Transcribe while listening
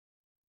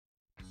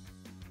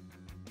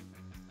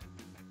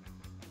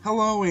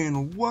Hello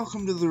and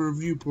welcome to the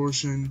review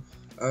portion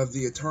of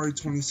the Atari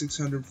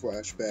 2600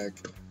 Flashback.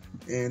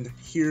 And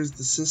here's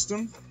the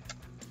system.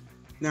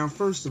 Now,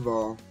 first of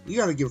all, you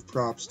gotta give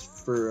props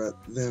for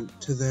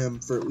them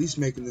for at least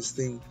making this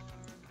thing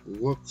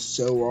look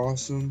so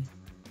awesome.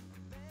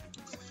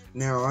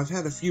 Now, I've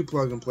had a few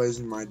plug and plays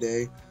in my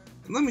day,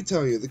 and let me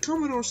tell you, the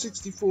Commodore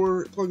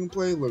 64 plug and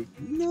play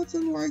looked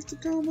nothing like the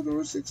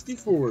Commodore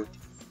 64.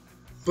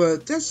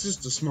 But that's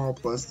just a small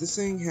plus. This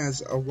thing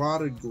has a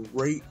lot of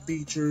great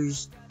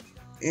features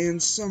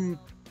and some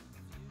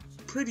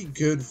pretty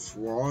good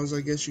flaws,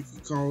 I guess you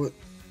could call it.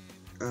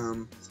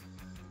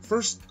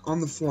 First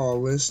on the flaw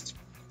list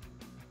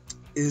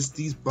is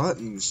these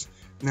buttons.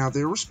 Now,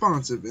 they're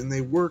responsive and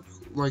they work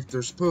like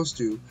they're supposed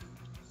to.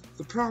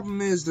 The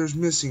problem is there's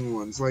missing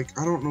ones. Like,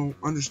 I don't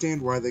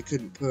understand why they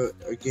couldn't put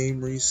a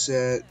game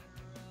reset.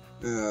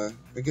 I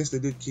guess they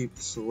did keep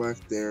the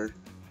select there,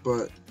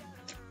 but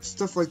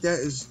stuff like that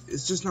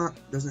it's just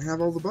doesn't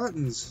have all the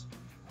buttons.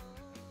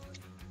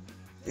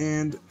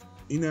 And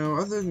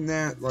other than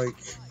that, like,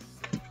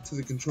 to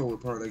the controller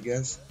part, I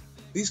guess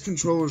these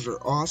controllers are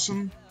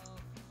awesome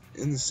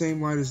in the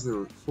same light as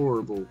they're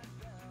horrible.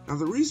 Now,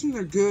 the reason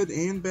they're good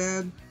and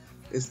bad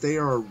is they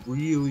are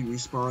really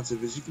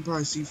responsive. As you can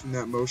probably see from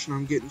that motion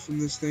I'm getting from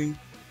this thing,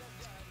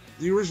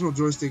 the original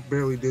joystick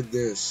barely did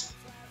this.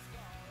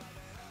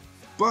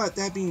 But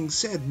that being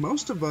said,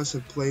 most of us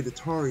have played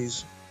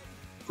Ataris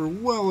for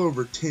well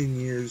over 10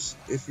 years.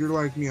 If you're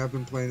like me, I've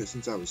been playing it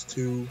since I was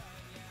two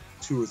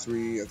or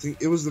three. I think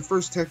it was the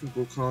first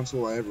technical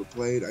console I ever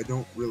played. I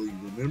don't really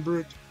remember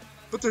it,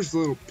 but there's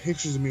little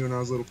pictures of me when I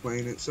was little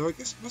playing it, so I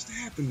guess it must have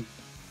happened.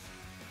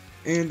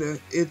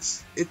 And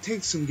it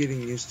takes some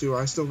getting used to.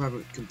 I still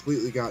haven't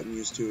completely gotten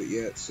used to it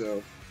yet,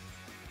 so.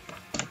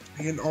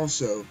 And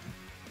also,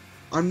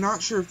 I'm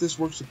not sure if this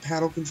works with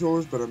paddle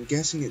controllers, but I'm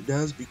guessing it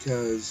does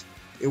because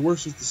it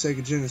works with the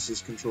Sega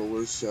Genesis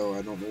controllers, so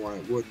I don't know why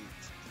it wouldn't.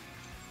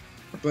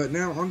 But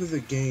now onto the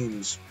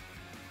games.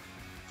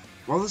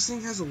 While this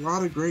thing has a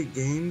lot of great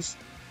games,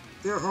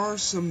 there are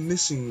some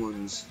missing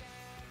ones.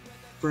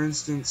 For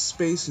instance,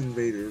 Space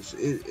Invaders.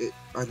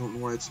 I don't know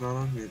why it's not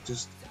on here.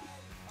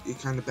 It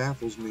kind of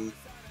baffles me.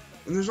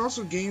 And there's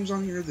also games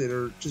on here that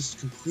are just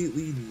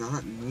completely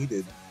not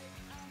needed.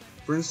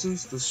 For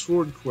instance, the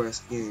Sword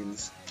Quest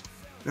games.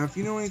 Now, if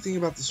you know anything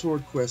about the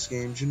Sword Quest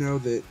games, you know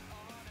that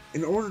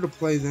in order to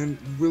play them,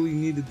 you really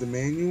needed the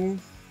manual,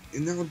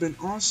 and that would have been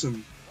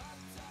awesome.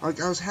 Like,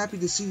 I was happy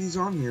to see these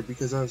on here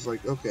because I was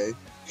like, okay,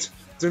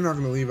 they're not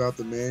going to leave out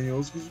the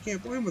manuals because you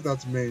can't play them without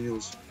the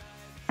manuals.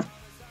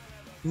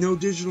 No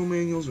digital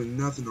manuals or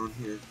nothing on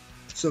here.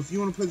 So if you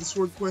want to play the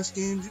Sword Quest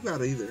games, you got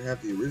to either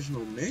have the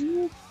original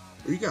manual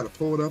or you got to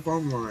pull it up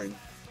online,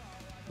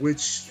 which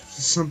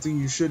is something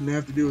you shouldn't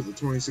have to do with the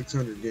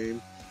 2600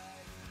 game.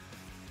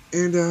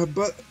 And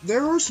but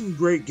there are some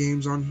great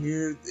games on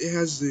here. It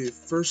has the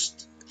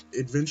first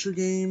adventure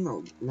game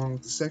along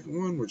with the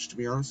second one, which, to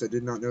be honest, I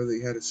did not know they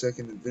had a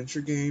second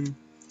adventure game.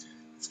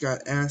 It's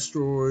got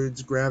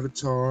Asteroids,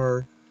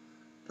 Gravatar,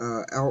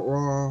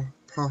 Outlaw,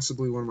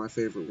 possibly one of my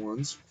favorite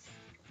ones.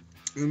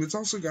 And it's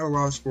also got a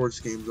lot of sports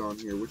games on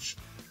here, which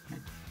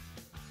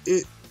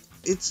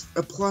it's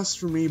a plus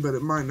for me, but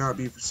it might not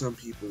be for some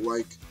people.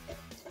 Like,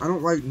 I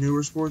don't like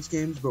newer sports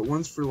games, but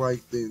ones for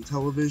like the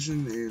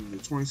Intellivision and the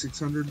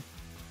 2600,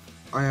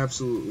 I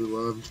absolutely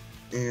loved.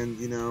 And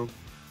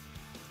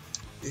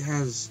it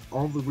has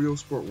all the real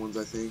sport ones,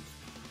 I think,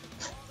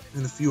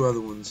 and a few other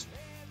ones.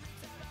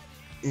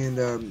 And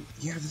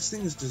yeah, this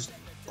thing is just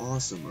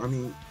awesome. I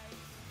mean,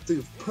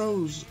 the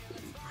pros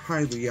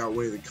highly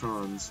outweigh the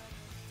cons.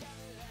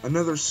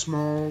 Another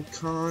small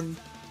con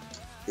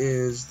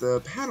is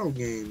the paddle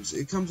games.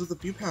 It comes with a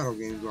few paddle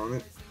games on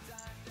it,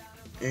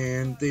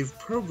 and they've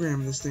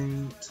programmed this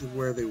thing to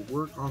where they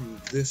work on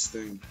this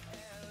thing.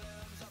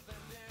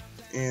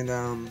 And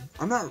I'm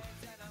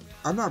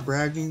not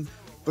bragging,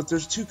 but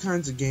there's two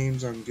kinds of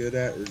games I'm good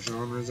at, or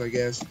genres, I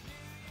guess. And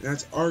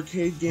that's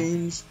arcade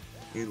games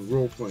and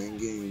role-playing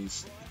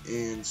games.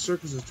 And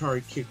Circus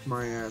Atari kicked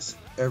my ass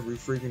every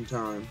freaking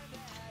time.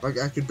 Like,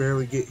 I could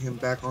barely get him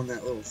back on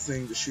that little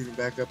thing to shoot him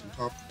back up and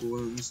pop the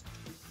balloons.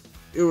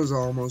 It was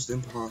almost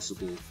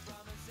impossible.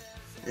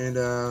 And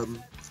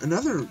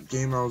another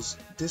game I was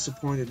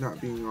disappointed not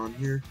being on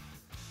here,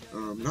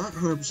 not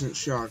 100%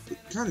 shocked,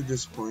 but kind of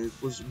disappointed,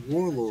 was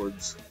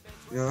Warlords.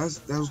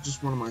 That was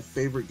just one of my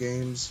favorite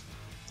games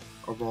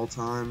of all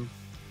time.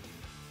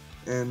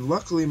 And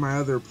luckily my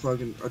other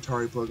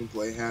Atari plug and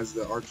play has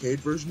the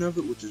arcade version of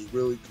it, which is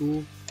really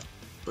cool.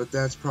 But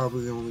that's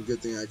probably the only good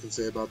thing I can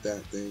say about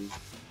that thing.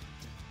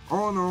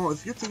 All in all,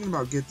 if you're thinking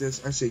about get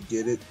this, I say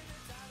get it.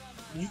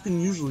 You can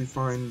usually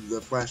find the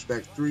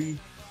Flashback 3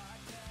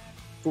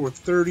 for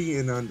 $30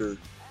 and under.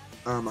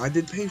 I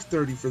did pay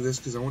 $30 for this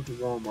because I went to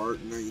Walmart,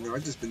 and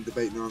I've just been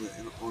debating on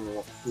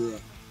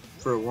it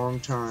for a long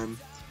time,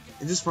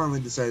 and just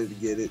finally decided to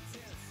get it.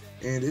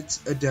 And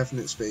it's a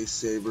definite space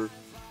saver.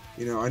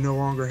 I no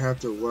longer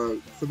have to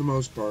lug, for the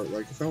most part.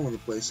 Like, if I want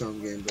to play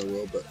some games, I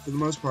will, but for the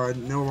most part, I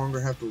no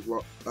longer have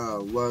to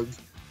lug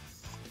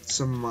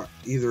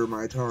either of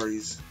my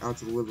Ataris out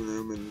to the living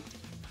room and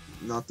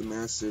not the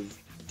massive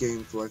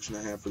game collection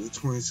I have for the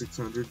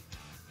 2600.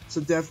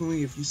 So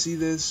definitely, if you see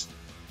this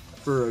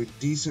for a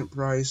decent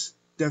price,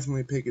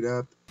 definitely pick it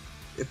up.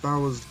 If I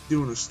was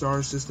doing a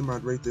star system,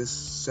 I'd rate this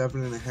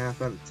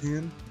 7.5 out of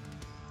 10.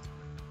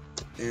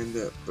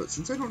 But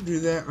since I don't do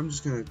that, I'm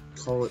just gonna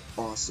call it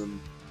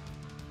awesome.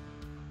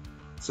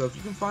 So if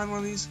you can find one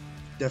of these,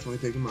 definitely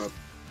pick them up.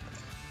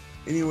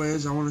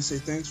 Anyways, I want to say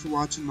thanks for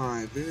watching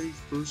my very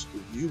first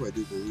review, I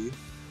do believe.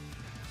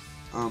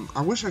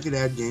 I wish I could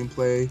add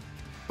gameplay,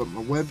 but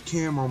my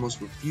webcam almost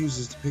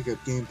refuses to pick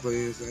up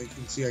gameplay. As you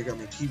can see, I got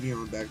my TV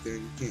on back there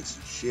and you can't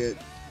see shit.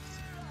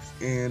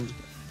 And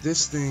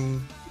this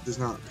thing does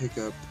not pick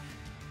up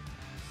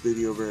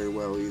video very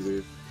well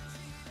either.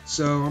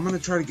 So I'm going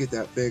to try to get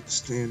that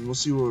fixed, and we'll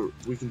see what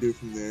we can do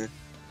from there.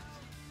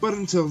 But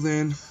until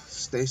then,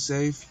 stay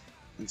safe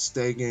and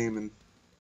stay gaming.